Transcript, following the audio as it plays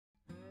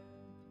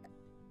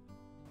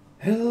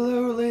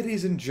Hello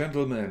ladies and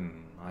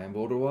gentlemen, I am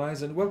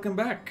BorderWise and welcome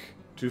back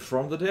to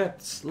From the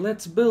Depths,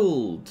 Let's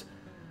Build,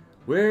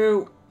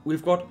 where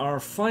we've got our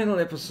final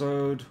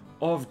episode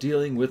of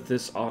dealing with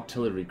this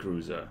artillery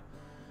cruiser.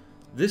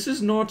 This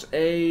is not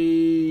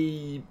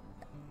I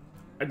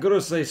gotta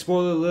say,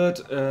 spoiler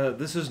alert,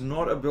 this is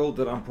not a build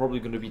that I'm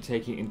probably going to be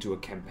taking into a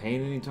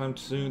campaign anytime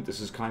soon. This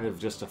is kind of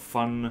just a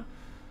fun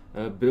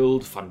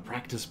build, fun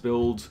practice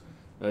build,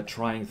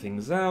 trying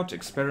things out,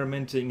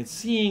 experimenting, and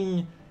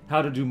seeing how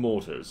to do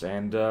mortars.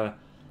 And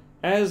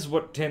as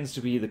what tends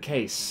to be the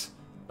case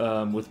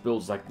with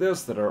builds like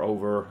this that are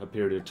over a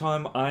period of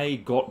time,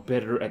 I got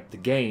better at the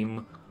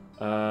game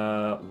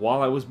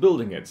while I was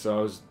building it. So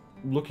I was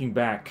looking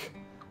back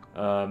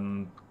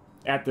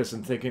at this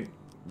and thinking,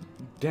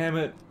 damn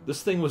it,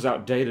 this thing was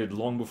outdated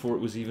long before it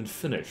was even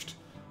finished.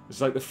 It's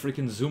like the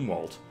freaking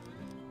Zumwalt.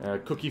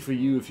 Cookie for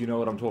you if you know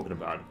what I'm talking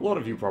about. A lot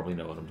of you probably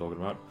know what I'm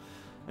talking about.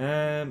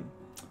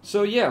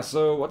 So yeah,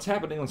 so what's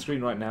happening on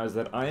screen right now is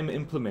that I am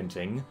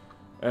implementing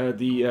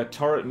the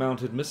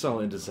turret-mounted missile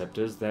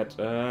interceptors that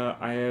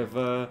I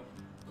have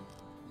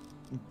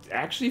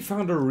actually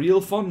found a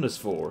real fondness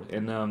for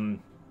in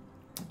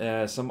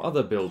some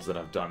other builds that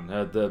I've done.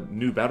 The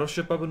new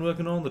battleship I've been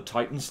working on, the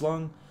Titan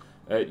Slung,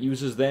 it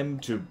uses them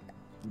to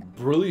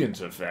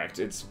brilliant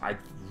effect. I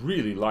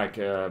really like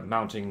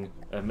mounting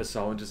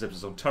missile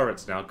interceptors on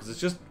turrets now because it's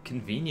just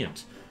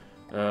convenient.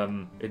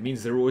 It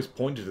means they're always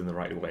pointed in the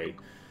right way.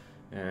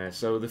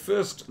 So the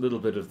first little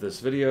bit of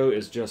this video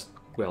is just,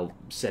 well,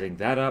 setting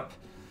that up.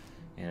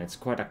 And it's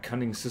quite a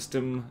cunning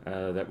system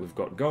that we've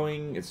got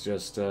going. It's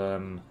just,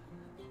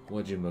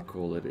 what do you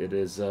call it? It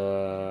is,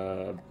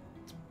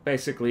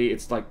 basically,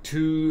 it's like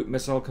two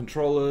missile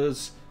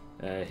controllers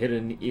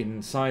hidden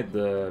inside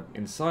the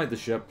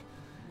ship.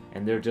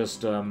 And they're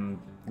just, you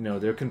know,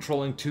 they're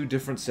controlling two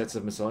different sets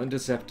of missile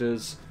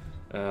interceptors,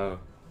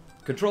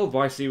 controlled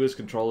by CRAM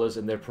controllers,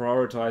 and they're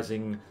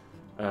prioritizing.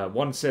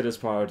 One set is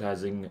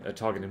prioritizing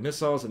targeting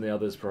missiles, and the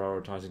other is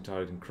prioritizing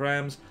targeting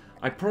CRAMs.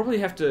 I probably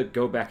have to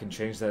go back and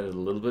change that a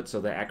little bit so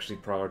they actually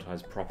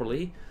prioritize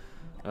properly.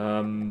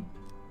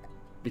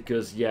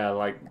 Because, yeah,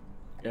 like,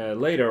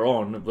 later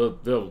on,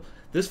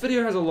 this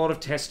video has a lot of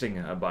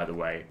testing, by the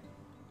way.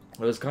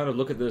 I was kind of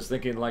looking at this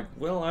thinking, like,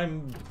 well,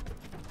 I'm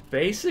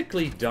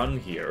basically done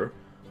here.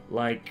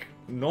 Like,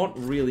 not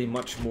really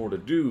much more to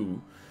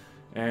do.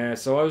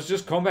 So I was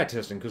just combat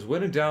testing, because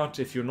when in doubt,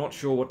 if you're not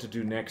sure what to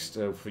do next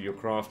for your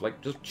craft, like,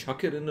 just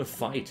chuck it in a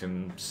fight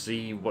and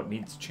see what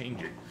needs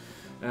changing.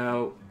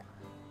 Now,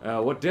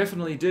 what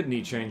definitely did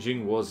need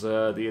changing was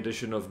the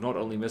addition of not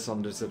only missile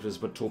interceptors,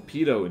 but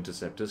torpedo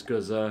interceptors,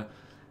 because the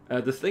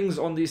things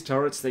on these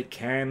turrets, they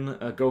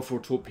can go for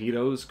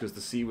torpedoes, because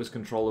the CRAM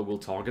controller will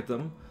target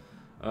them.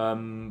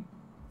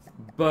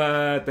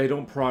 But they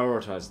don't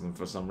prioritize them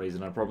for some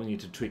reason. I probably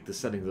need to tweak the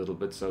settings a little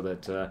bit so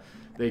that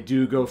they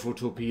do go for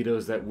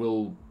torpedoes that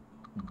will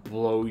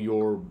blow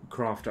your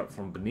craft up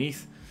from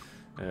beneath,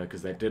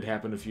 because that did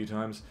happen a few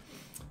times.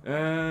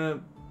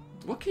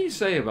 What can you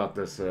say about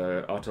this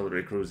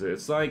artillery cruiser?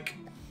 It's like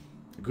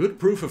good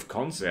proof of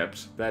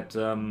concept that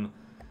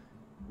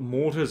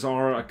mortars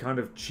are a kind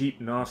of cheap,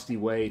 nasty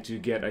way to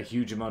get a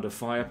huge amount of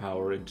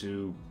firepower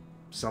into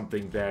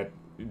something that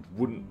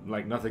wouldn't,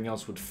 like, nothing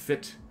else would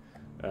fit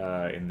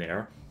in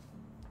there.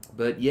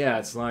 But yeah,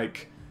 it's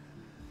like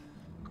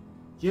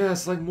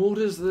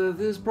mortars,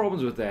 there's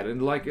problems with that.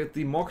 And like at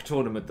the mock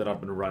tournament that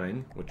I've been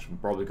running, which I'm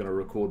probably going to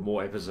record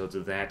more episodes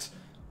of that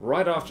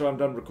right after I'm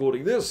done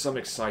recording this, I'm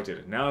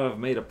excited. Now I've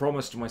made a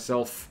promise to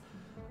myself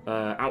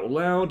out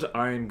loud,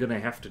 I'm going to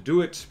have to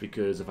do it,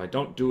 because if I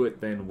don't do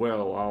it, then,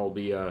 well,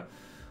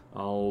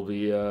 I'll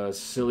be a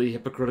silly,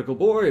 hypocritical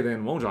boy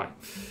then, won't I?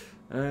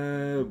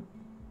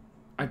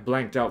 I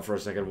blanked out for a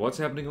second. What's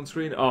happening on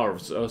screen? Oh,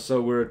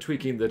 so we're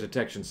tweaking the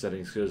detection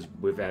settings because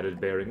we've added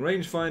bearing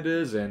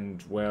rangefinders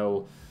and,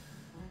 well,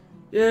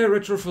 yeah,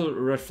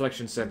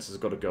 reflection sensors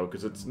got to go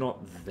because it's not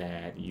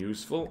that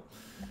useful.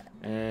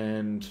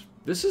 And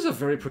this is a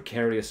very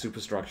precarious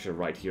superstructure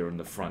right here in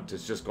the front.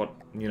 It's just got,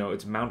 you know,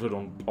 it's mounted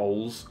on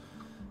poles.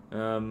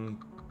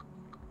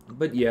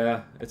 But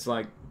yeah, it's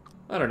like,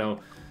 I don't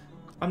know.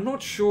 I'm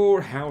not sure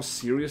how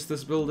serious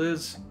this build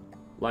is.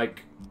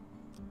 Like,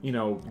 you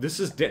know,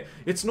 this is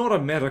it's not a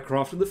meta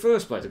craft in the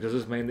first place, because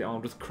it's mainly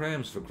armed with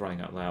CRAMs, for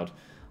crying out loud.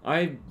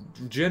 I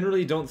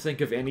generally don't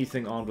think of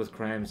anything armed with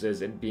CRAMs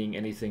as it being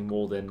anything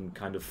more than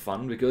kind of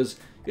fun, because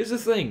here's the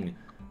thing.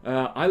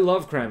 I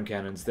love CRAM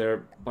cannons.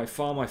 They're by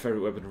far my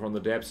favorite weapon from the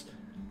depths.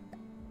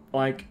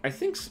 Like, I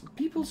think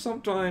people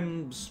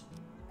sometimes,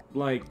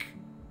 like,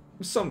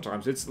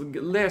 sometimes, it's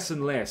less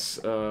and less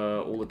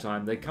all the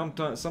time. They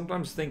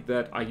sometimes think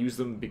that I use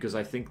them because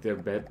I think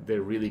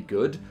they're really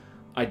good.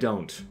 I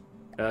don't.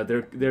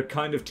 They're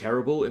kind of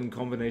terrible in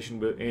combination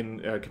with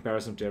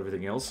comparison to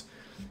everything else.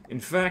 In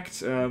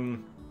fact,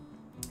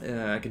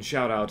 I can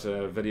shout out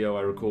a video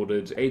I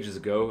recorded ages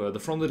ago, the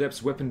From the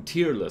Depths weapon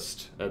tier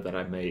list that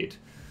I made,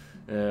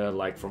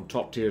 like from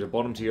top tier to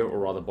bottom tier, or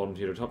rather bottom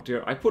tier to top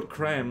tier. I put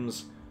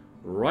CRAMs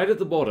right at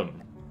the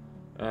bottom.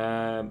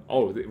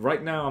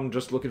 Right now I'm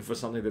just looking for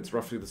something that's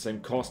roughly the same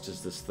cost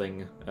as this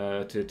thing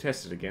to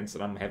test it against,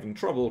 and I'm having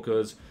trouble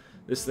because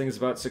this thing is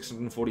about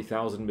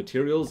 640,000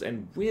 materials,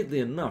 and weirdly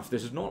enough,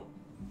 there's not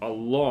a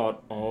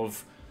lot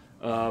of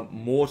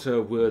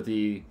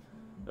mortar-worthy,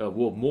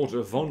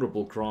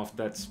 mortar-vulnerable craft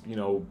that's, you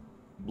know,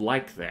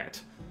 like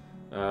that.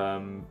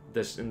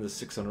 That's in the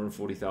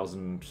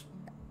 640,000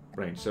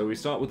 range. So we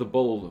start with the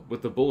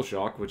bull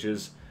shark, which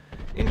is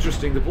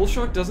interesting. The bull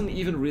shark doesn't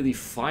even really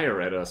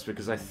fire at us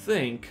because I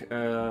think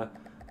the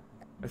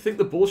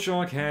bull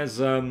shark has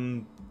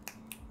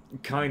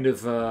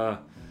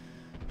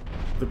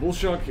the bull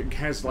shark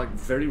has like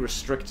very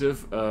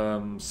restrictive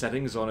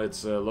settings on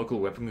its local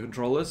weapon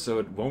controllers, so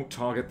it won't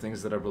target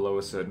things that are below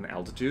a certain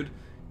altitude.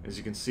 As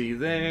you can see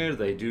there,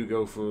 they do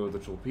go for the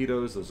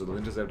torpedoes. Those are the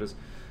interceptors.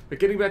 But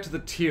getting back to the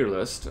tier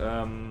list,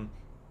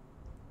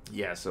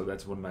 yeah, so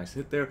that's one nice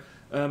hit there.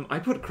 I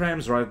put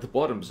CRAMs right at the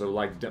bottom, so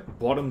like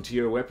bottom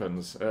tier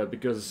weapons,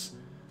 because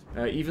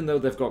even though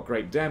they've got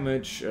great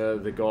damage,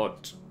 they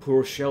got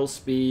poor shell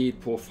speed,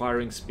 poor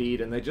firing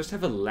speed, and they just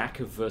have a lack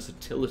of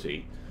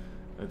versatility.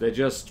 They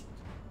just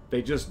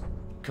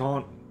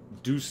can't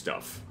do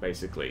stuff,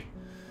 basically.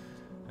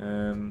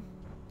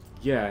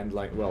 Yeah, and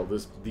like, well,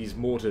 these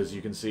mortars,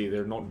 you can see,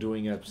 they're not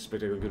doing a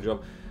spectacularly good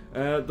job.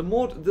 The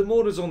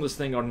mortars on this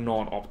thing are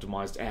not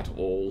optimized at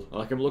all.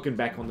 Like, I'm looking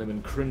back on them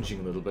and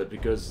cringing a little bit,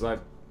 because, like,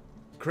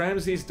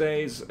 CRAMs these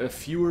days,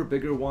 fewer,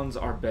 bigger ones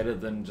are better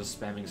than just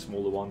spamming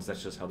smaller ones.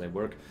 That's just how they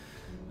work.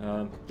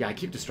 Yeah, I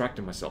keep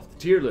distracting myself.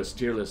 Tier list.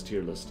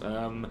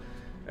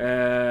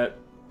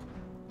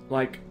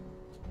 Like,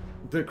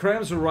 the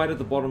CRAMs are right at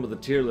the bottom of the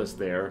tier list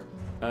there.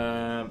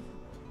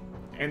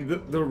 And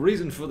the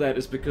reason for that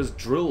is because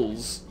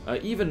drills,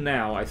 even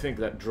now, I think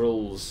that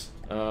drills,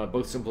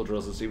 both simple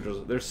drills and steam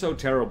drills, they're so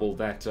terrible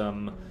that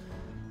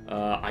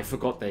I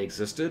forgot they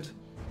existed.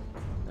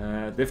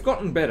 They've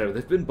gotten better,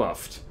 they've been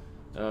buffed,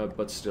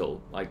 but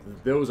still, like,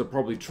 those are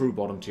probably true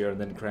bottom tier,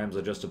 and then CRAMs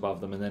are just above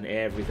them, and then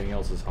everything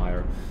else is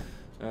higher.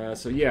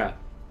 So yeah,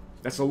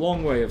 that's a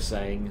long way of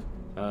saying,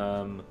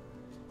 oh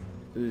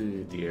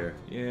dear,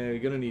 yeah, you're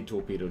gonna need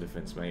torpedo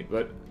defense, mate,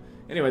 but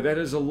anyway, that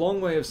is a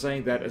long way of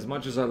saying that as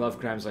much as I love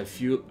CRAMs, I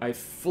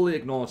fully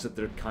acknowledge that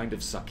they're kind of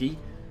sucky.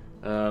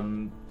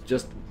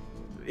 Just,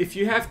 if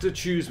you have to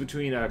choose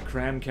between a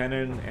CRAM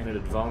cannon and an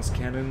advanced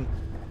cannon,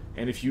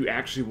 and if you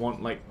actually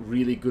want, like,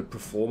 really good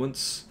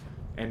performance,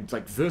 and,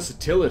 like,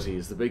 versatility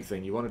is the big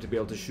thing, you want it to be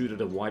able to shoot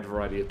at a wide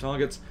variety of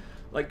targets,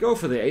 like, go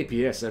for the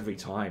APS every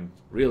time,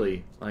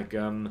 really. Like,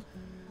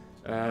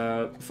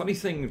 funny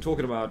thing,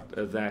 talking about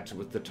that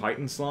with the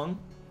Titan slang,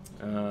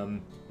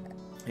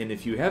 and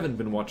if you haven't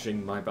been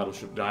watching my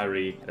Battleship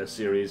Diary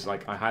series,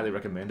 like, I highly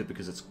recommend it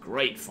because it's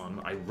great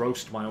fun. I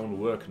roast my own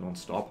work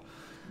non-stop.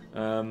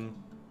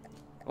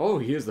 Oh,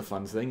 here's the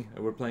fun thing.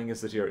 We're playing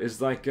as the tier.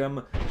 Is like,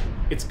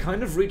 it's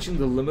kind of reaching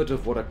the limit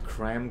of what a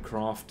CRAM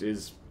craft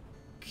is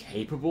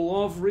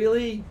capable of,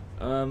 really.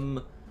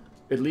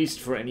 At least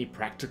for any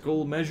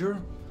practical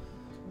measure.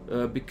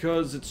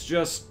 Because it's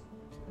just,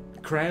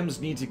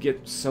 CRAMs need to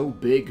get so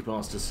big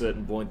past a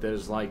certain point that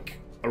it's like,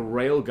 a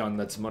railgun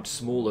that's much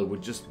smaller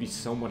would just be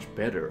so much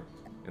better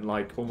in,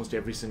 like, almost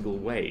every single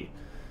way.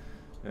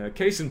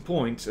 Case in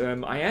point,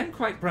 I am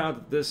quite proud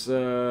that this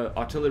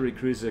artillery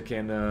cruiser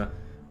can,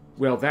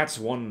 well, that's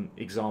one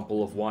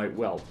example of why,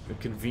 well, a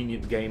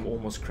convenient game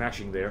almost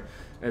crashing there.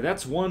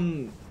 That's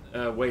one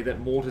way that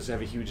mortars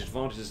have a huge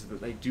advantage, is that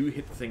they do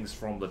hit things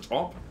from the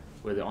top,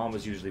 where the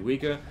armor's usually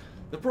weaker.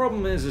 The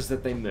problem is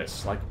that they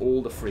miss, like,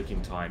 all the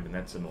freaking time, and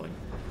that's annoying.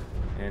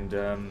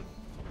 And,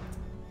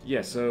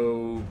 yeah,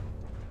 so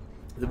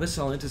the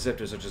missile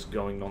interceptors are just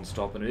going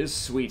non-stop, and it is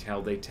sweet how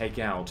they take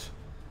out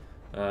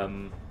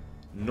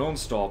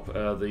non-stop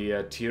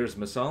the Tier's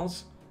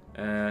missiles.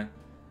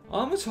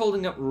 Armor's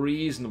holding up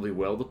reasonably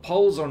well. The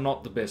poles are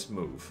not the best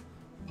move.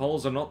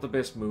 Poles are not the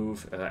best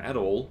move at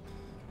all.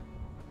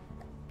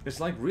 It's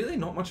like really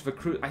not much of a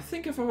crew. I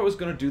think if I was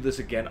going to do this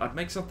again, I'd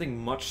make something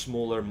much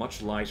smaller,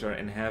 much lighter,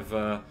 and have,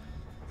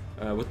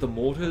 with the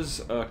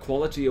mortars,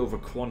 quality over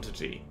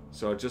quantity.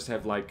 So I'd just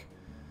have like...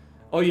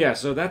 Oh yeah,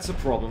 so that's a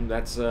problem.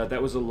 That's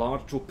that was a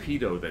large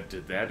torpedo that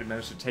did that. It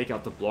managed to take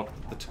out the block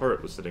that the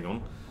turret was sitting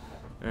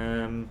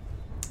on.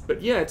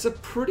 But yeah, it's a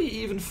pretty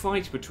even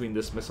fight between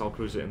this missile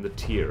cruiser and the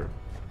Tier.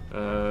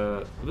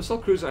 The missile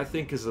cruiser, I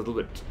think, is a little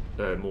bit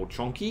more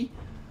chonky,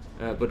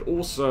 but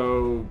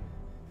also,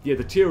 yeah,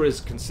 the Tier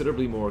is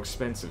considerably more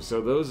expensive.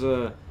 So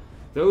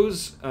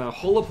those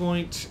hollow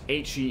point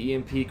HE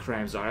EMP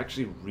CRAMs are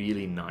actually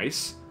really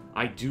nice.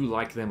 I do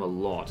like them a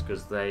lot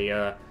because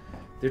they're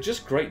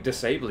just great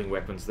disabling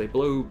weapons. They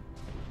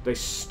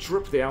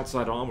strip the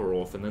outside armor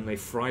off and then they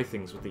fry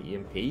things with the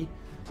EMP.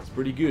 It's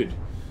pretty good.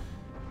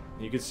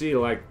 You can see,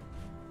 like,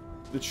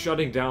 it's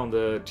shutting down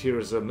the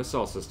Tier's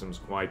missile systems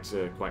quite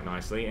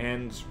nicely,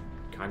 and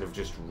kind of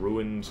just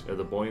ruined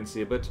the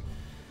buoyancy a bit.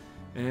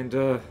 And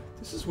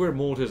this is where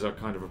mortars are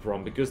kind of a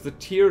problem, because the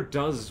Tier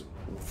does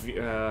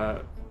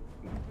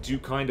do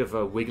kind of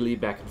a wiggly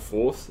back and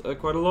forth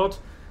quite a lot,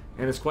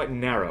 and it's quite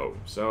narrow.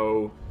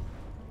 So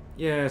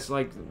Yeah, it's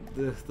like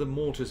the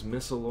mortars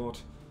miss a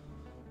lot.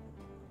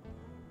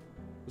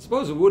 I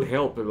suppose it would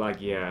help, but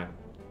like, yeah,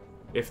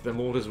 if the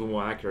mortars were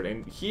more accurate.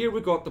 And here we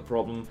got the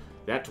problem.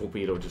 That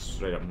torpedo just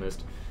straight up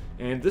missed.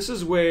 And this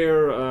is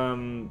where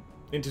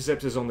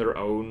interceptors on their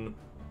own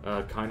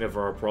kind of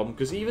are a problem.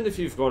 Because even if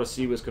you've got a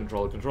CRAM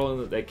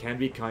controlling that, they can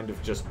be kind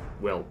of just,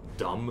 well,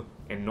 dumb.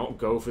 And not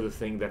go for the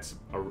thing that's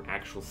an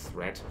actual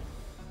threat.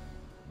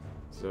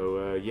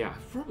 So, yeah,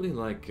 probably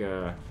like...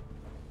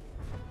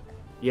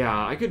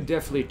 yeah, I could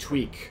definitely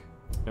tweak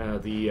I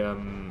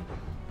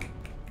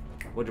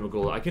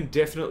can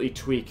definitely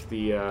tweak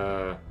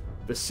the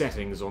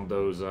settings on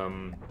those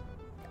CRAM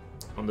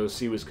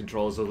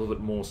controls a little bit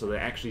more, so they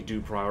actually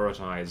do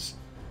prioritize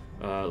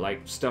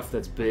like stuff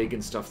that's big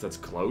and stuff that's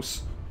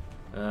close.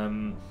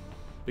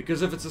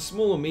 Because if it's a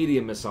small or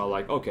medium missile,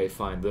 like, okay,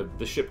 fine,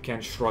 the ship can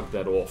shrug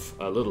that off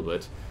a little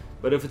bit.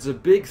 But if it's a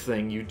big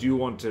thing, you do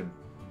want to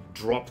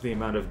drop the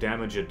amount of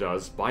damage it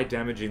does by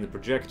damaging the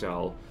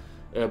projectile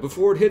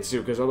before it hits you,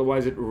 because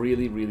otherwise it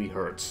really, really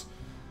hurts.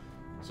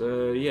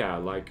 So, yeah,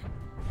 like,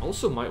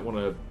 also might want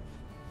to,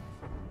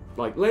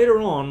 like,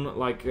 later on,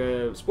 like,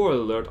 spoiler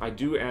alert, I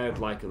do add,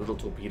 like, little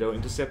torpedo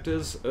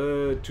interceptors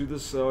to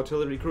this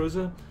artillery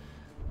cruiser.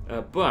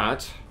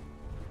 But...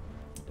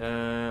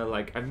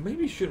 like, I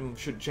maybe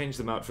should change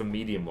them out for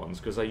medium ones,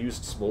 because I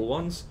used small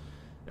ones,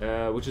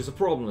 which is a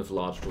problem if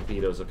large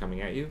torpedoes are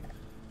coming at you.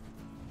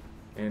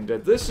 And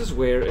this is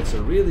where it's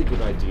a really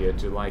good idea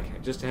to,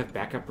 like, just have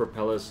backup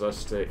propellers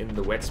just in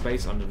the wet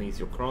space underneath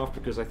your craft,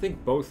 because I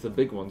think both the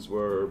big ones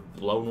were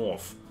blown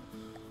off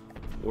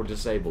or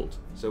disabled.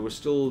 So we're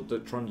still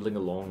trundling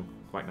along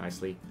quite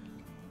nicely.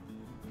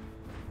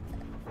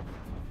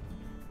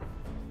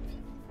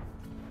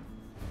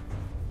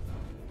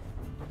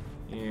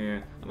 Yeah,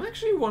 I'm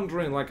actually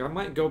wondering, like, I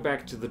might go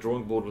back to the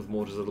drawing board with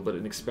mortars a little bit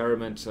and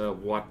experiment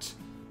what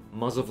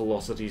muzzle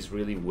velocities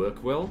really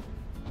work well.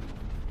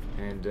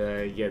 And,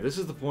 yeah, this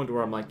is the point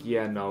where I'm like,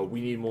 yeah, no, we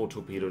need more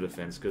torpedo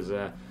defense, because,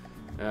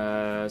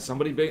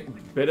 somebody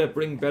better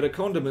bring better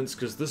condiments,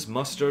 because this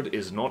mustard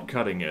is not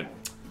cutting it.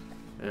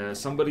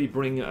 Somebody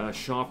bring a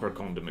sharper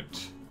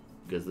condiment,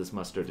 because this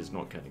mustard is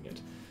not cutting it.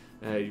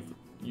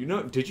 You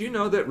know, did you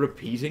know that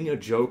repeating a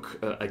joke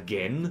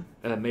again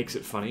makes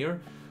it funnier?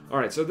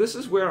 Alright, so this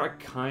is where I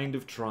kind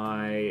of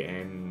try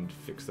and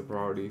fix the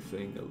priority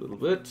thing a little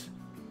bit.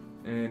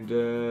 And,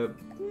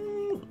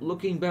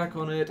 looking back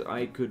on it,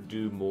 I could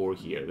do more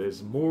here.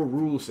 There's more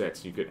rule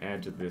sets you could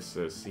add to this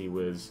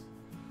CWIS.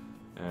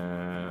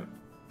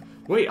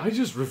 Wait, I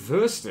just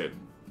reversed it.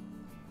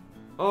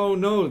 Oh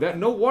no,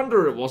 no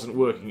wonder it wasn't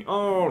working.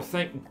 Oh,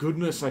 thank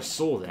goodness I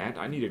saw that.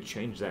 I need to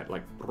change that,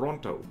 like,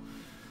 pronto.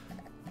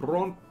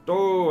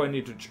 Pronto, I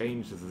need to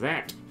change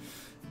that.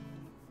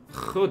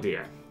 Oh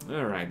dear.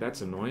 Alright,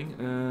 that's annoying.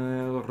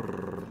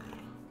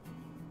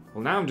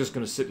 Well, now I'm just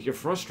going to sit here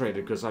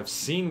frustrated because I've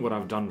seen what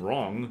I've done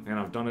wrong, and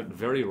I've done it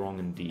very wrong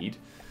indeed.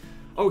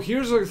 Oh,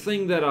 here's a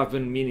thing that I've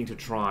been meaning to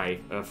try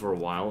for a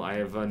while. I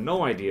have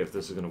no idea if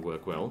this is going to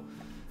work well.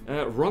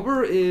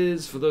 Rubber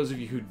is, for those of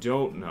you who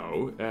don't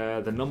know,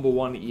 the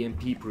 #1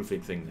 EMP proofing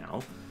thing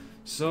now.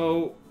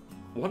 So,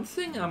 one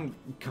thing I'm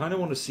kind of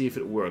want to see if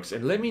it works,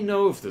 and let me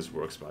know if this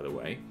works, by the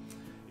way,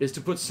 is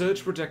to put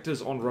surge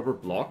protectors on rubber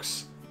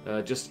blocks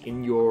just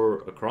in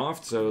your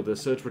craft, so the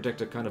surge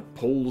protector kind of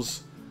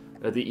pulls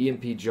the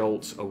EMP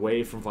jolt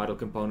away from vital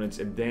components,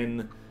 and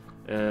then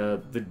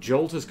the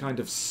jolt is kind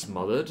of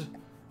smothered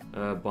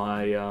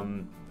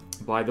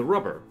by the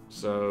rubber.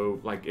 So,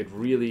 like, it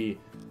really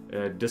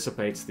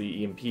dissipates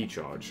the EMP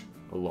charge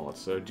a lot.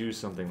 So do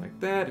something like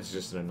that. It's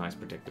just in a nice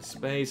protected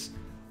space.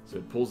 So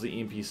it pulls the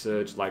EMP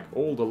surge, like,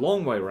 all the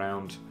long way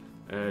around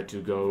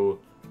to go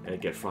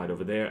get fried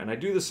over there. And I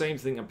do the same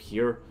thing up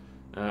here.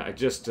 I'm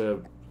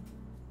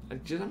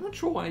not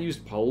sure why I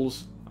used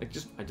poles.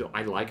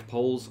 I like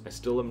poles. I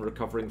still am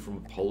recovering from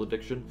a pole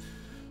addiction.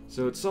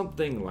 So it's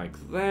something like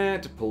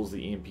that. Pulls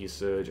the EMP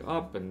surge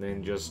up and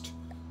then just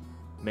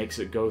makes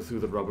it go through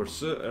the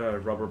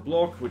rubber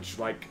block, which,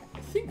 like, I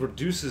think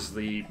reduces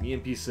the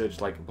EMP surge,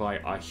 like, by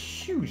a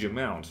huge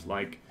amount.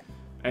 Like,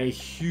 a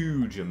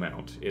huge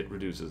amount it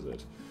reduces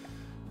it.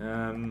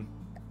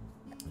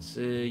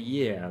 So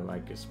yeah,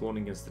 like,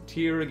 spawning against the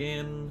tier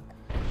again.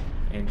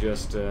 And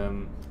just,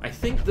 I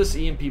think this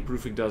EMP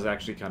proofing does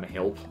actually kind of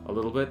help a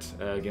little bit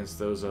against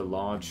those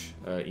large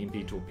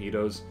EMP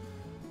torpedoes.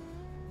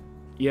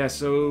 Yeah,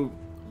 so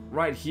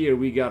right here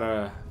we got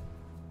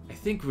I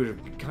think we're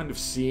kind of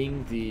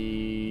seeing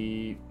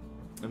the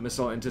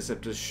missile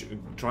interceptors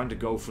trying to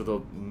go for the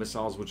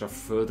missiles which are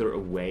further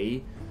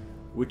away,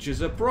 which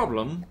is a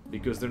problem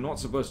because they're not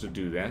supposed to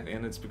do that,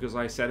 and it's because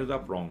I set it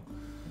up wrong.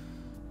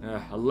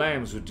 A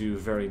lambs would do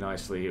very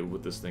nicely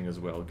with this thing as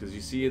well, because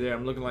you see there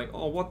I'm looking like,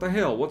 oh, what the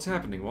hell, what's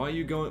happening? Why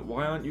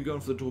aren't you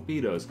going for the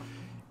torpedoes?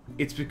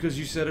 It's because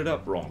you set it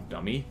up wrong,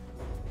 dummy.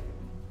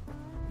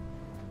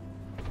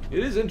 It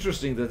is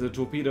interesting that the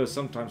torpedoes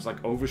sometimes,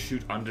 like,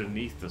 overshoot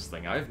underneath this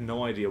thing. I have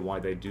no idea why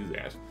they do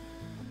that.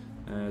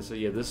 So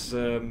yeah, this,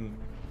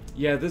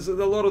 yeah,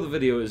 a lot of the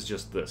video is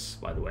just this,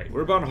 by the way.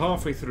 We're about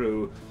halfway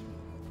through.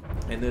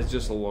 And there's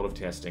just a lot of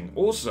testing.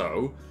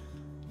 Also,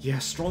 yeah,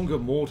 stronger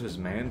mortars,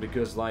 man,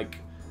 because, like,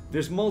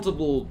 there's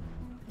multiple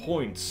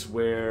points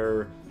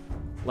where,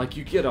 like,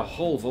 you get a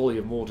whole volley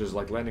of mortars,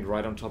 like, landing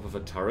right on top of a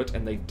turret,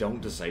 and they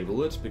don't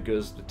disable it,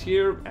 because the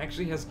tier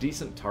actually has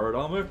decent turret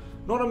armor.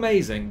 Not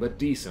amazing, but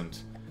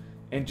decent.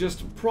 And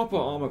just proper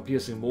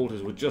armor-piercing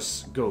mortars would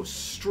just go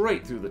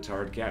straight through the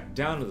turret gap,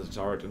 down to the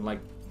turret, and, like,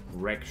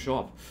 wreck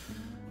shop.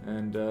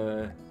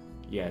 And,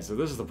 yeah, so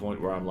this is the point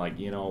where I'm like,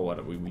 you know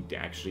what, we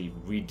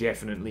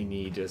definitely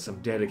need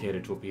some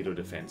dedicated torpedo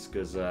defense,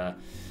 because that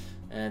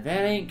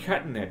ain't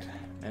cutting it.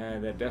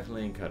 That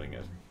definitely ain't cutting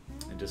it.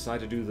 I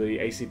decided to do the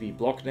ACP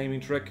block naming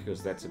trick,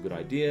 because that's a good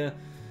idea.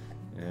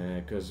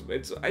 Because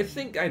I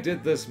think I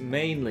did this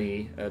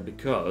mainly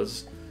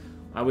because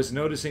I was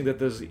noticing that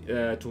those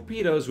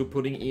torpedoes were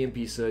putting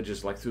EMP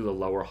surges like through the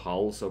lower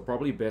hull, so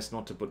probably best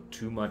not to put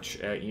too much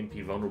EMP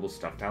vulnerable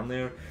stuff down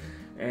there.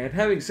 And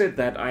having said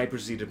that, I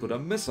proceeded to put a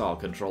missile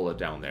controller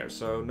down there,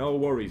 so no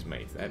worries,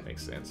 mate. That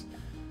makes sense.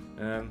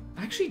 I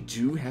actually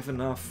do have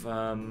enough.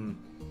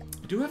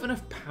 Do have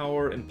enough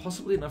power and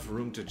possibly enough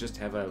room to just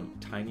have a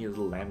tiny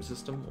little LAM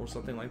system or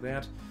something like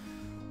that.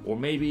 Or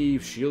maybe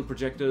shield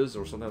projectors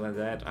or something like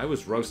that. I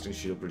was roasting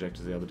shield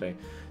projectors the other day.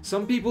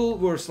 Some people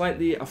were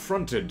slightly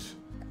affronted.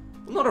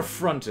 Well, not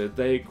affronted,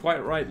 they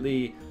quite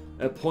rightly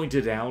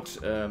pointed out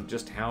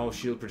just how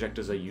shield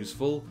projectors are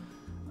useful.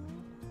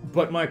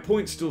 But my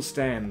point still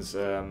stands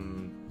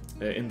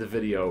in the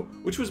video,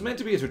 which was meant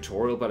to be a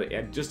tutorial, but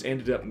it just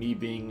ended up me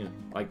being,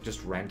 like,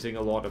 just ranting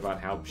a lot about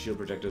how shield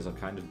projectors are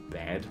kind of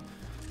bad.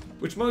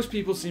 Which most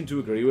people seem to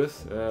agree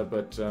with,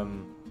 but,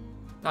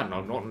 I don't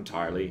know, not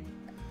entirely.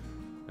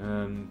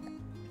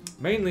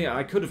 Mainly,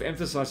 I could have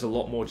emphasized a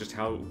lot more just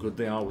how good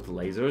they are with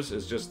lasers.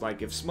 It's just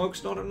like, if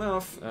smoke's not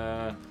enough,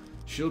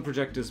 shield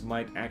projectors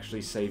might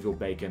actually save your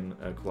bacon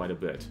quite a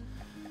bit.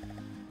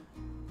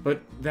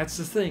 But that's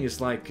the thing,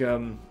 it's like,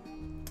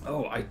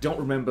 oh, I don't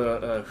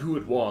remember who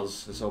it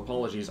was, so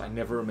apologies, I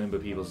never remember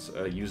people's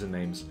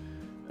usernames.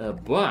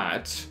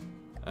 But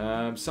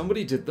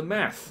somebody did the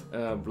math,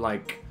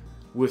 like,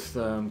 with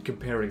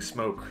comparing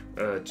smoke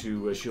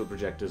to shield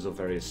projectors of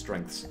various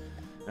strengths.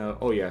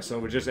 Oh yeah, so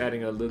we're just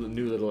adding a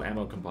new little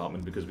ammo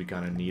compartment because we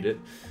kind of need it.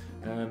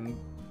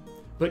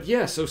 But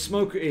yeah, so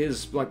smoke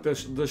is, like,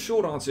 the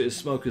short answer is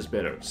smoke is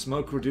better.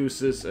 Smoke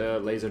reduces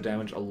laser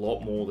damage a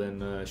lot more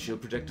than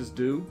shield projectors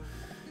do,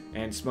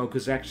 and smoke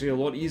is actually a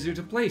lot easier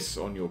to place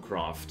on your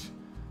craft,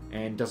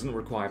 and doesn't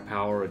require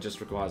power, it just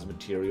requires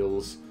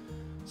materials.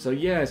 So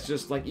yeah, it's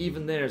just like,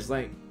 even there, it's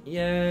like,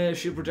 yeah,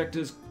 shield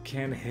projectors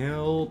can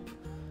help,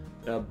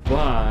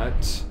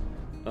 but,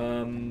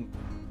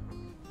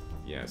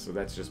 yeah, so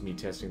that's just me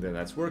testing that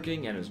that's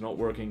working, and it's not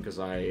working because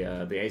the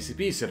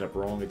ACP set up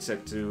wrong. It's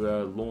set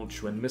to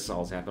launch when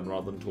missiles happen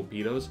rather than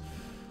torpedoes,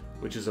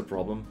 which is a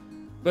problem.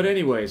 But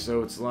anyway,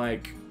 so it's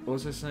like, what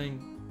was I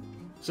saying?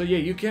 So yeah,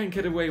 you can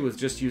get away with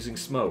just using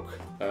smoke.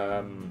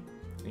 And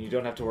you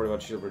don't have to worry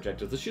about shield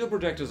projectors. The shield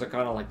projectors are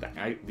kind of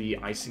like the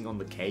icing on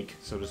the cake,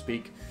 so to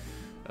speak.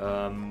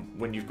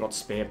 When you've got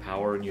spare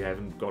power and you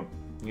haven't got,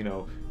 you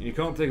know, you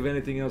can't think of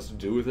anything else to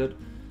do with it.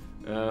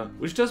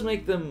 Which does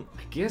make them,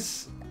 I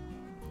guess,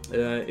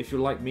 if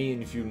you're like me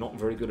and if you're not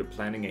very good at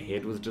planning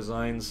ahead with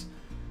designs,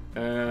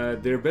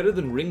 they're better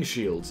than ring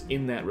shields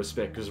in that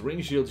respect, because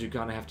ring shields you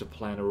kind of have to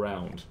plan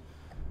around.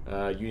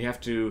 You have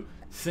to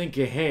think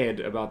ahead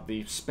about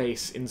the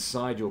space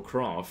inside your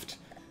craft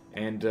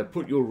and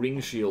put your ring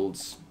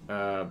shields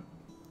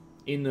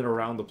in and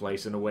around the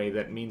place in a way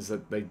that means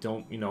that they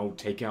don't, you know,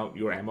 take out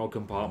your ammo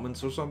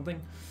compartments or something.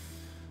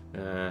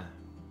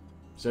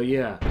 So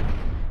yeah,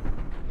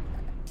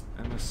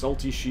 I'm a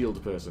salty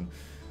shield person.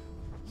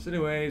 So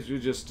anyways, we're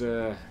just,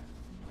 I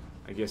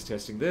guess,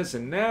 testing this,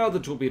 and now the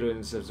torpedo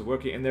interceptors are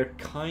working, and they're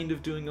kind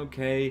of doing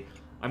okay.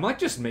 I might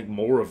just make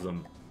more of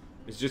them.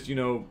 It's just, you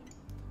know,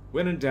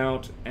 when in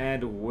doubt,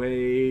 add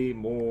way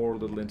more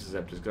little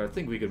interceptors, because I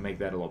think we could make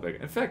that a lot bigger.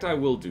 In fact, I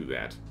will do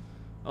that.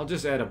 I'll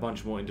just add a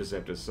bunch more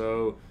interceptors.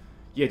 So,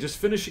 yeah, just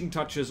finishing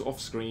touches off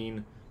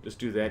screen. Just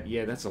do that.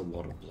 Yeah, that's a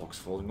lot of blocks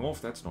falling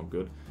off. That's not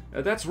good.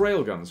 That's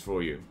railguns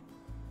for you.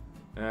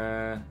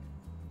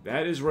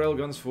 That is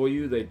railguns for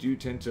you. They do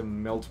tend to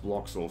melt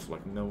blocks off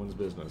like no one's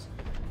business.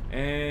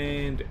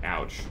 And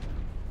ouch.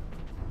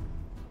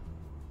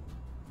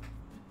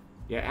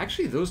 Yeah,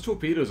 actually, those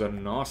torpedoes are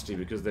nasty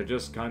because they're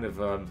just kind of.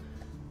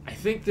 I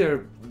think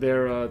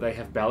they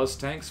have ballast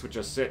tanks which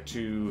are set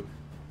to.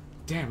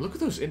 Damn! Look at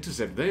those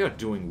interceptors. They are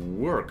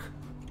doing work.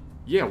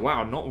 Yeah,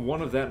 wow! Not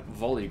one of that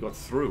volley got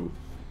through.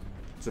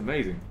 It's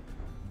amazing.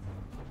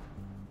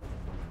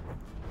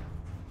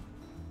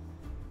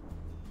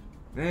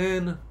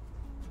 Man,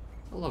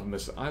 I love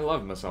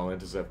missile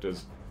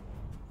interceptors.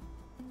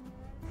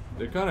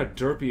 They're kind of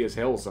derpy as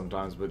hell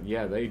sometimes, but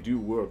yeah, they do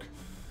work.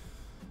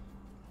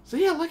 So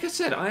yeah, like I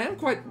said, I am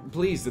quite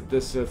pleased that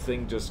this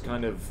thing just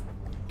kind of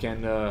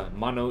can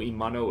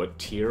mano-a-mano a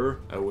tier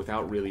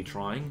without really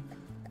trying.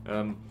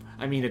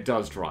 I mean, it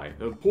does try.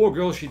 Poor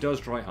girl, she does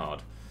try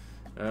hard.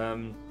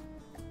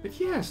 But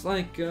yeah, it's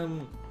like,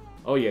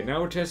 oh yeah,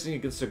 now we're testing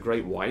against a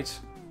Great White.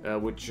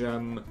 which,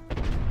 I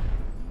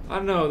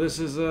don't know, this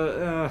is,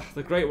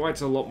 the Great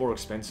White's a lot more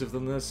expensive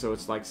than this, so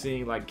it's like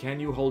seeing, like, can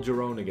you hold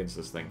your own against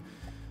this thing?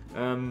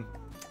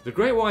 The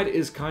Great White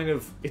is kind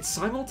of, it's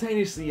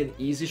simultaneously an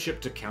easy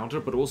ship to counter,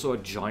 but also a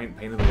giant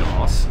pain in the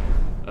ass,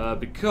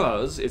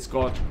 because it's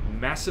got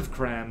massive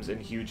crams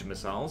and huge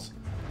missiles,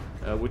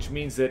 which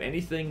means that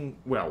anything,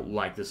 well,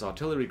 like this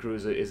artillery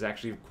cruiser, is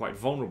actually quite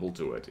vulnerable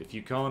to it. If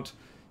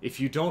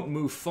you don't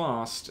move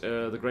fast,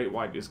 the Great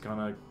White is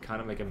gonna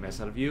kind of make a mess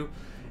out of you.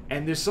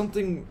 And there's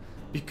something,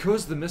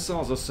 because the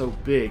missiles are so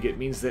big, it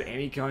means that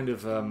any kind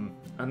of,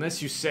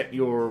 unless you set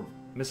your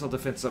missile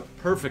defense up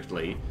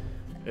perfectly,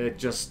 it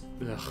just,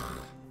 ugh.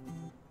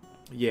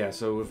 Yeah,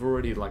 so we've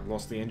already, like,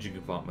 lost the engine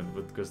compartment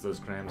because of those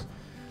crams.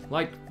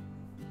 Like,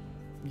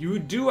 you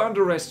do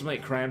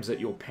underestimate crams at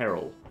your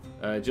peril.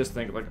 Just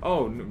think, like,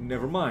 oh,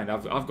 never mind,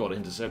 I've got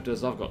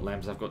interceptors, I've got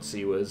LAMs, I've got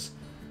Seawers.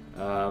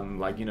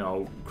 Like, you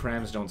know,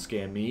 crams don't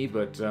scare me,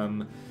 but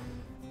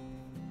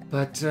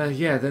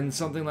yeah, then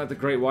something like the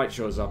Great White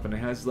shows up, and it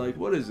has, like,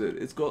 what is it?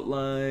 It's got,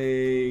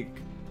 like,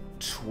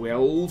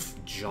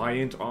 12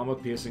 giant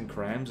armor-piercing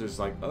crams. It's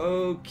like,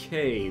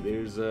 okay,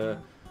 there's,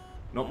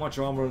 not much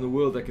armor in the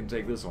world that can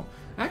take this on.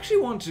 I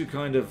actually want to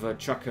kind of,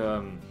 chuck,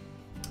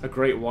 a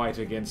Great White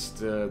against,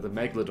 the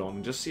Megalodon,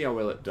 and just see how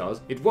well it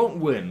does. It won't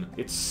win.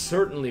 It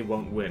certainly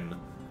won't win.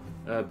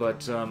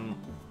 But, I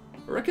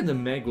reckon the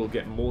Meg will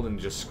get more than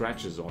just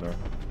scratches on her.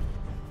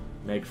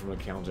 Meg from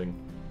accounting.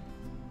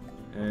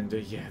 And,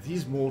 yeah,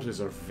 these mortars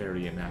are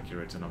very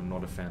inaccurate, and I'm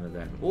not a fan of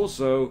that.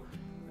 Also,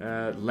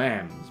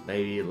 LAMs,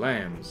 baby,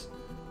 LAMs.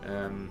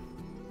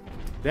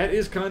 That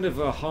is kind of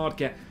a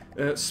hard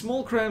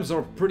small crams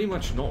are pretty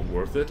much not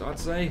worth it, I'd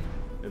say.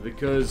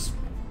 Because,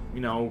 you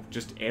know,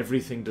 just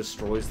everything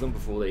destroys them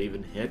before they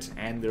even hit,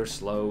 and they're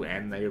slow,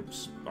 and they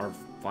are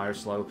fire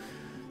slow.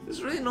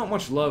 There's really not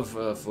much love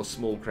for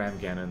small cram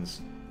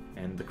cannons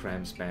and the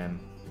cram span.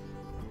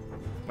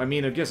 I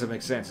mean, I guess it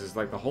makes sense. It's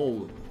like the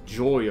whole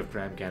joy of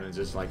cram cannons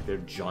is like they're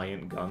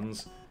giant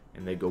guns,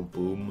 and they go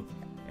boom,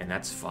 and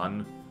that's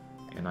fun.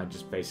 And I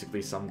just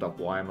basically summed up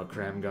why I'm a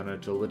cram gunner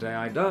till the day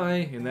I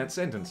die in that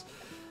sentence.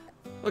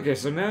 Okay,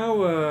 so now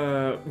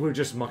we're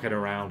just mucking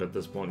around at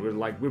this point.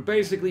 We're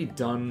basically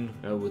done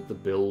with the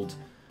build,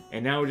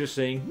 and now we're just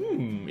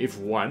saying, if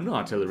one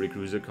artillery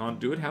cruiser can't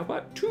do it, how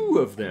about 2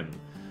 of them?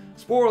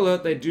 Spoiler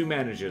alert, they do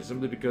manage it,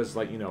 simply because,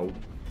 like, you know,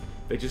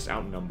 they just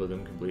outnumber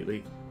them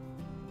completely.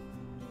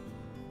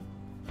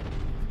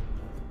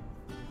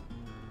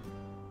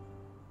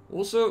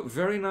 Also,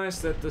 very nice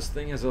that this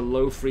thing has a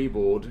low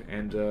freeboard,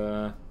 and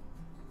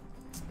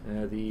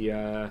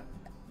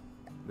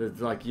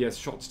like, yes,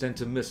 shots tend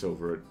to miss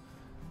over it.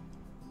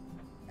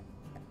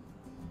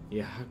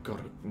 Yeah, I've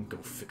gotta go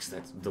fix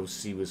those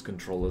Seawers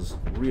controllers.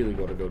 Really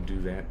gotta go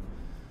do that.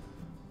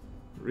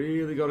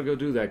 Really gotta go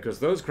do that, because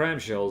those cram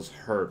shells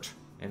hurt,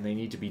 and they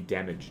need to be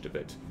damaged a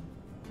bit.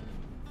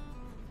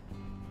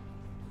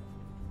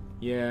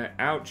 Yeah,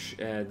 ouch.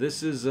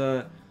 This is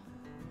the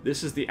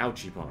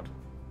ouchie part.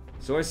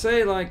 So I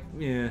say, like,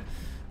 yeah.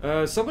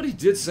 Somebody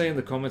did say in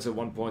the comments at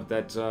one point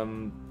that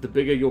the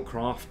bigger your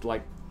craft,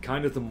 like,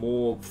 kind of the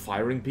more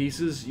firing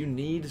pieces you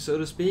need, so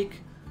to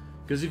speak.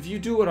 Because if you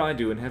do what I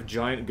do and have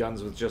giant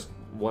guns with just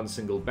one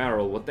single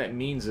barrel, what that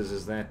means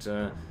is that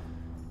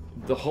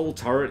the whole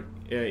turret,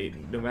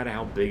 no matter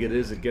how big it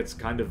is, it gets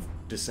kind of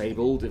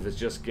disabled if it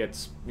just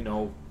gets, you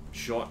know,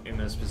 shot in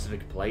a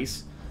specific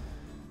place.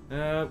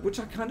 Which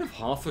I kind of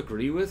half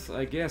agree with.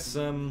 I guess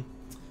the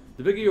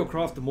bigger your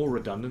craft, the more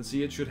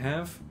redundancy it should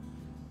have.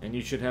 And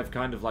you should have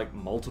kind of like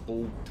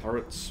multiple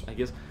turrets, I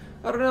guess.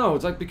 I don't know,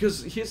 it's like,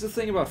 because here's the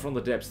thing about From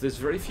the Depths, there's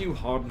very few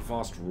hard and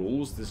fast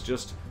rules, there's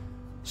just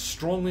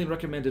strongly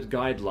recommended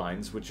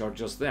guidelines, which are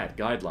just that,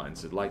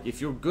 guidelines. Like, if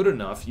you're good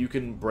enough, you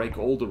can break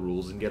all the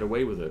rules and get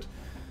away with it.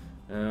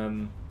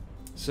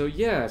 So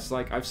yeah, it's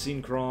like, I've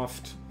seen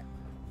craft,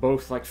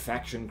 both like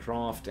faction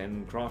craft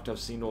and craft I've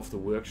seen off the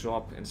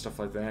workshop and stuff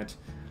like that,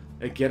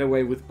 get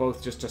away with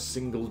both just a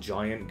single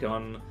giant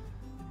gun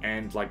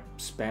and like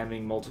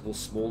spamming multiple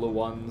smaller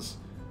ones.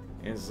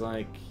 And it's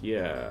like,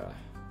 yeah,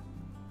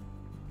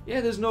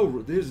 there's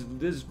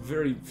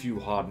very few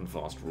hard and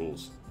fast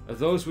rules.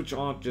 Those which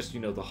aren't just,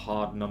 you know, the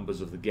hard numbers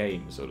of the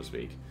game, so to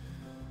speak.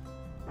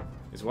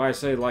 It's why I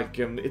say, like,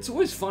 it's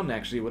always fun,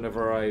 actually,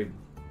 whenever I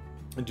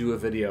do a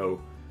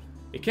video.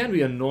 It can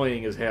be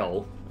annoying as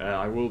hell,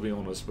 I will be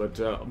honest,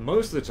 but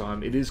most of the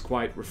time it is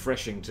quite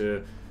refreshing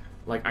to,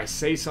 like, I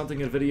say something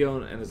in a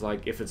video, and it's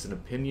like, if it's an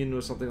opinion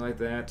or something like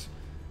that,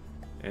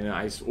 and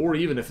or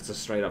even if it's a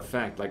straight up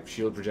fact, like,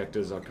 shield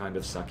projectors are kind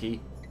of sucky.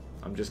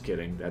 I'm just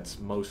kidding, that's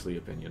mostly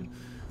opinion.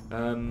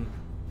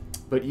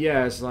 But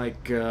yeah, it's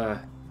like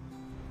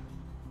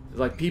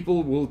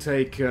people will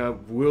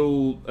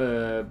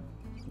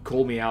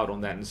call me out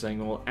on that and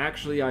saying, well,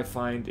 actually I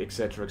find,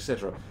 etc.,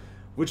 etc.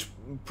 Which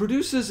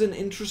produces an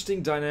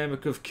interesting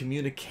dynamic of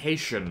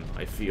communication,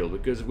 I feel,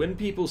 because when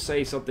people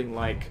say something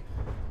like,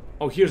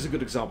 oh, here's a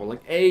good example,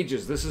 like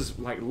ages, this is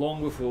like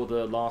long before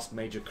the last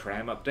major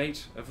CRAM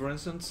update, for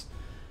instance,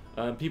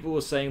 People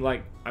were saying,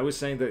 like, I was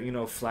saying that, you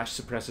know, flash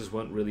suppressors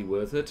weren't really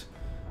worth it.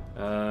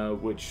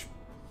 Which,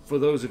 for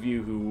those of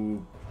you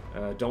who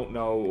don't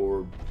know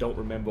or don't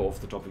remember off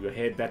the top of your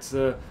head, that's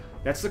the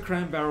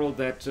CRAM barrel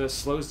that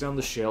slows down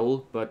the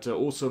shell, but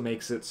also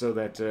makes it so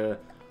that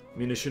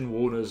munition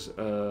warners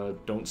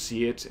don't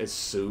see it as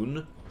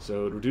soon.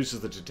 So it reduces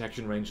the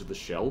detection range of the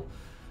shell.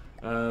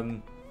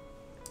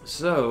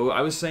 So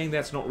I was saying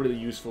that's not really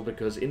useful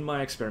because in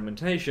my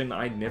experimentation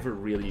I never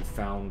really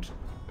found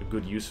a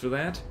good use for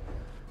that.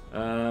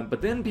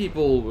 But then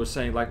people were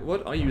saying, like,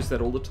 what? I use that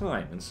all the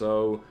time. And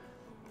so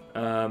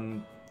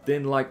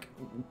then, like,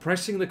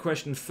 pressing the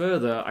question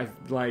further,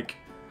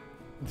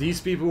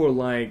 these people were,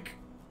 like,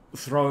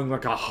 throwing,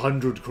 like,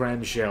 100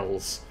 CRAM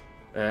shells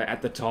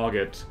at the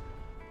target,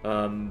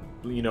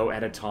 you know,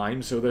 at a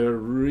time. So they're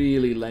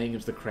really laying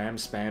into the CRAM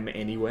spam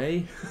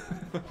anyway.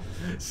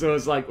 So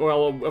it's like,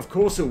 well, of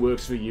course it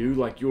works for you.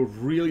 Like, you're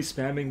really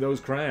spamming those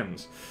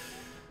CRAMs.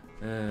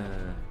 I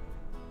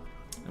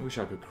wish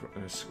I could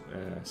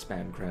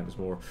spam CRAMs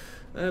more.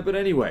 But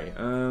anyway,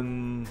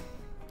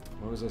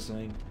 what was I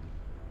saying?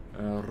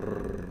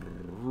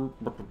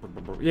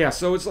 Yeah,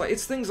 so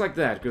it's things like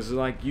that, because,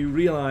 like, you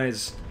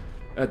realize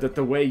that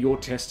the way you're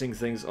testing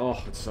things,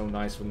 oh, it's so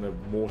nice when the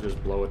mortars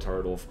blow a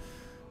turret off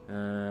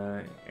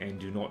and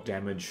do not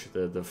damage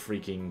the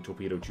freaking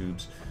torpedo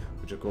tubes,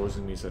 which are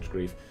causing me such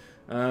grief.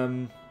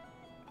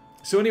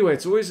 So anyway,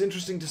 it's always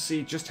interesting to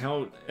see just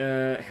how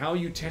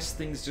you test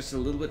things just a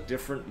little bit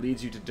different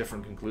leads you to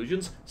different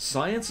conclusions.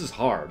 Science is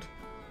hard.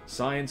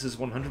 Science is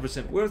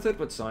 100% worth it,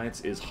 but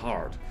science is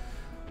hard.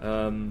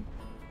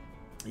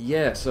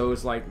 Yeah, so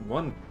it's like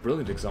one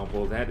brilliant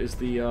example of that is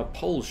the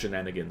pole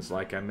shenanigans.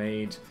 Like, I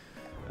made...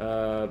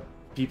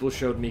 people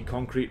showed me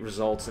concrete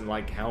results and,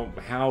 like,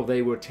 how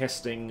they were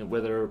testing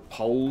whether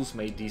poles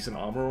made decent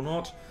armor or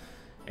not.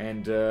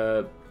 And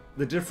the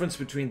difference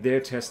between their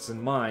tests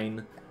and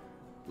mine,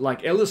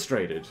 like,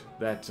 illustrated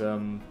that,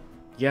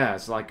 yeah,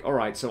 it's like,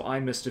 alright, so I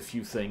missed a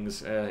few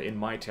things in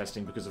my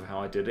testing because of how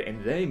I did it,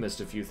 and they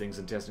missed a few things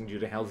in testing due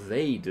to how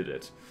they did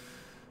it.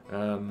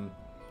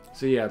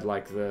 So yeah,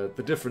 like,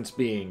 the difference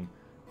being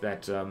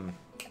that, damn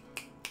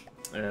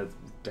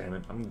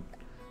it, I'm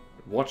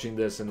watching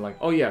this and like,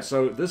 oh yeah,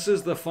 so this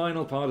is the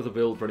final part of the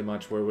build, pretty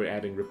much, where we're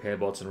adding repair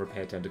bots and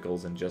repair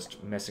tentacles and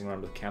just messing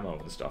around with camo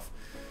and stuff.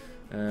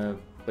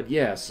 But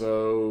yeah,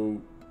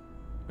 so...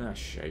 Ah,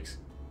 shakes.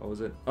 What was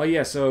it? Oh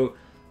yeah, so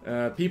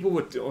people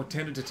would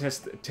tend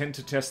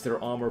to test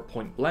their armor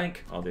point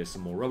blank. Oh, there's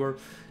some more rubber.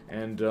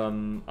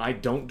 And I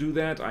don't do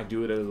that. I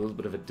do it at a little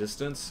bit of a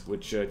distance,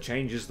 which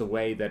changes the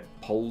way that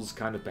poles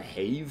kind of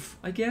behave,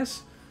 I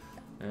guess.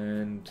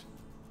 And...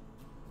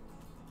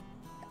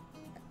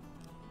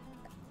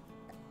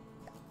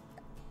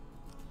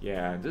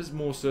 yeah, there's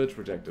more surge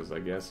protectors, I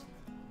guess.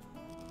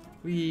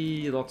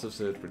 Whee, lots of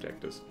surge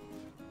protectors.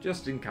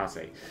 Just in case.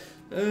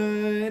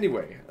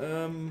 Anyway,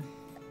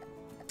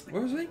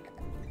 what was I saying?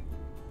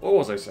 What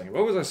was I saying?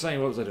 What was I saying?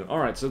 What was I doing?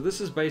 Alright, so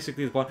this is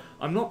basically the part.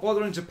 I'm not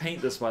bothering to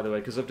paint this, by the way,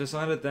 because I've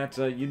decided that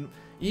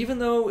even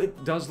though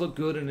it does look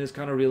good and is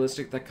kind of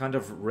realistic, that kind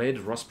of red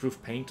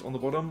rust-proof paint on the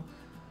bottom,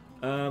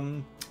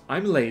 I'm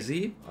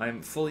lazy.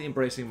 I'm fully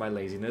embracing my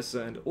laziness,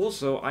 and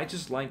also I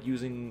just like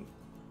using,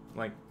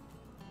 like,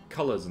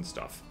 colors and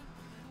stuff.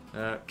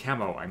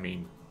 Camo, I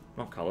mean,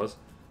 not colors.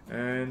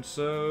 And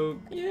so,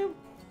 yeah,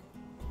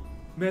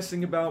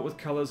 messing about with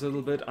colors a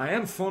little bit. I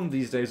am fond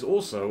these days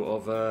also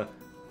of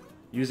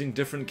using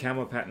different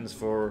camo patterns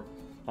for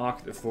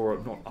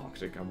not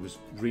Arctic, I was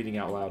reading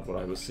out loud what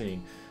I was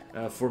seeing,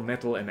 for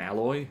metal and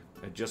alloy,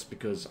 just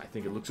because I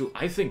think it looks,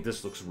 I think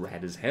this looks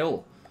rad as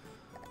hell.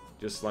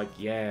 Just like,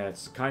 yeah,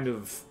 it's kind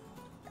of,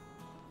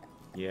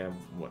 yeah,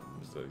 what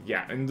was the,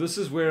 yeah, and this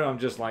is where I'm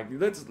just like,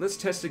 let's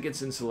test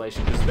against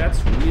insulation, because that's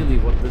really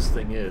what this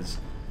thing is.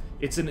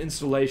 It's an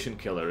installation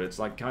killer. It's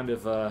like kind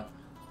of,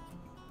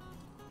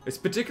 it's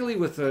particularly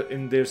with,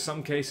 there's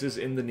some cases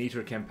in the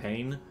Niter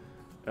campaign,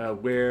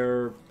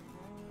 where,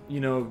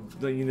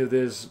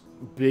 there's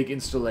big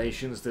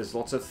installations, there's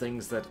lots of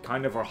things that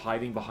kind of are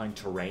hiding behind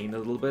terrain a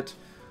little bit,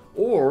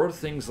 or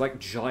things like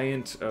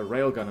giant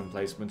railgun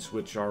emplacements,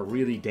 which are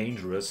really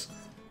dangerous,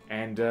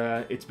 and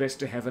it's best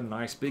to have a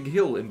nice big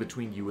hill in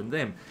between you and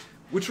them.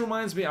 Which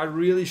reminds me, I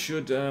really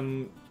should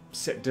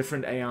set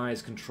different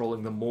AIs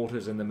controlling the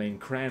mortars and the main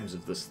crams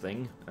of this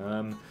thing,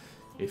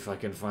 if I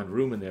can find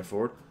room in there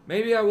for it.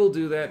 Maybe I will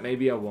do that,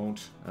 maybe I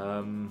won't.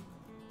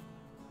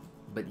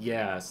 But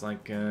yeah, it's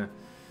like,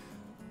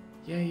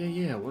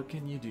 yeah, what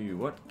can you do?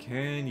 What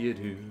can you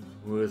do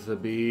with a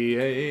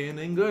BA in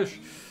English?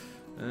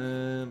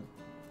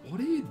 What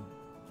are you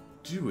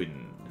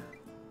doing?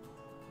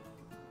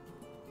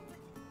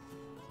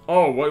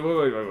 Oh,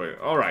 wait.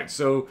 Alright,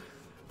 so,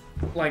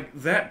 like,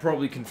 that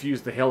probably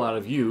confused the hell out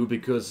of you,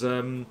 because,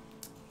 I'm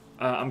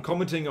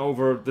commenting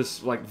over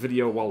this, like,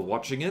 video while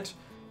watching it,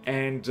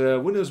 And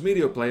Windows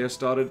Media Player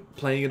started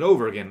playing it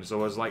over again. So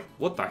I was like,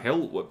 what the hell?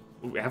 What,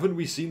 haven't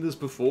we seen this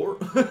before?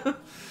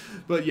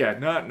 But yeah,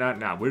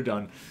 nah, we're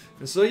done.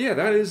 And so yeah,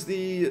 that is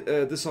the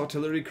this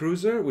artillery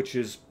cruiser, which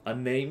is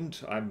unnamed.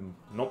 I'm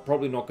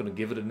probably not going to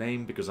give it a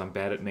name because I'm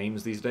bad at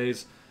names these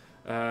days.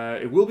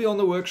 It will be on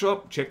the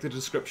workshop. Check the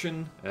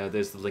description.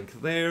 There's the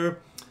link there.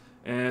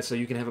 So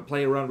you can have a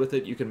play around with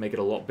it. You can make it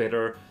a lot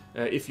better.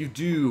 If you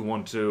do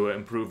want to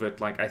improve it,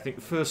 like, I think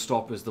the first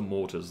stop is the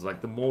mortars.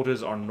 Like, the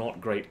mortars are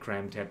not great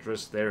CRAM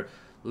Tetris. They're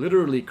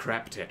literally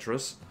crap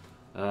Tetris.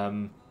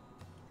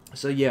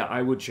 So yeah,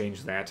 I would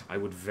change that. I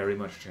would very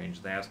much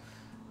change that.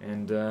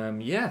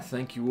 And yeah,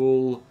 thank you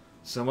all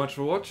so much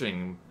for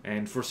watching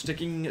and for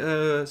sticking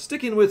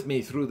with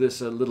me through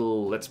this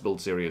little Let's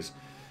Build series.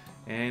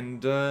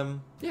 And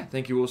yeah,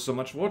 thank you all so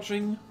much for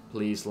watching.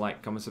 Please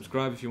like, comment,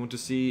 subscribe if you want to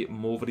see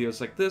more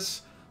videos like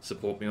this.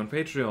 Support me on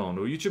Patreon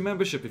or YouTube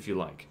membership if you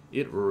like.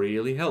 It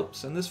really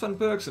helps, and there's fun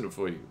perks in it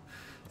for you.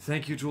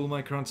 Thank you to all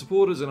my current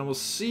supporters, and I will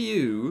see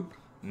you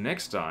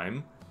next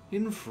time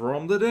in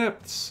From the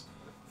Depths.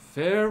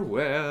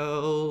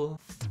 Farewell.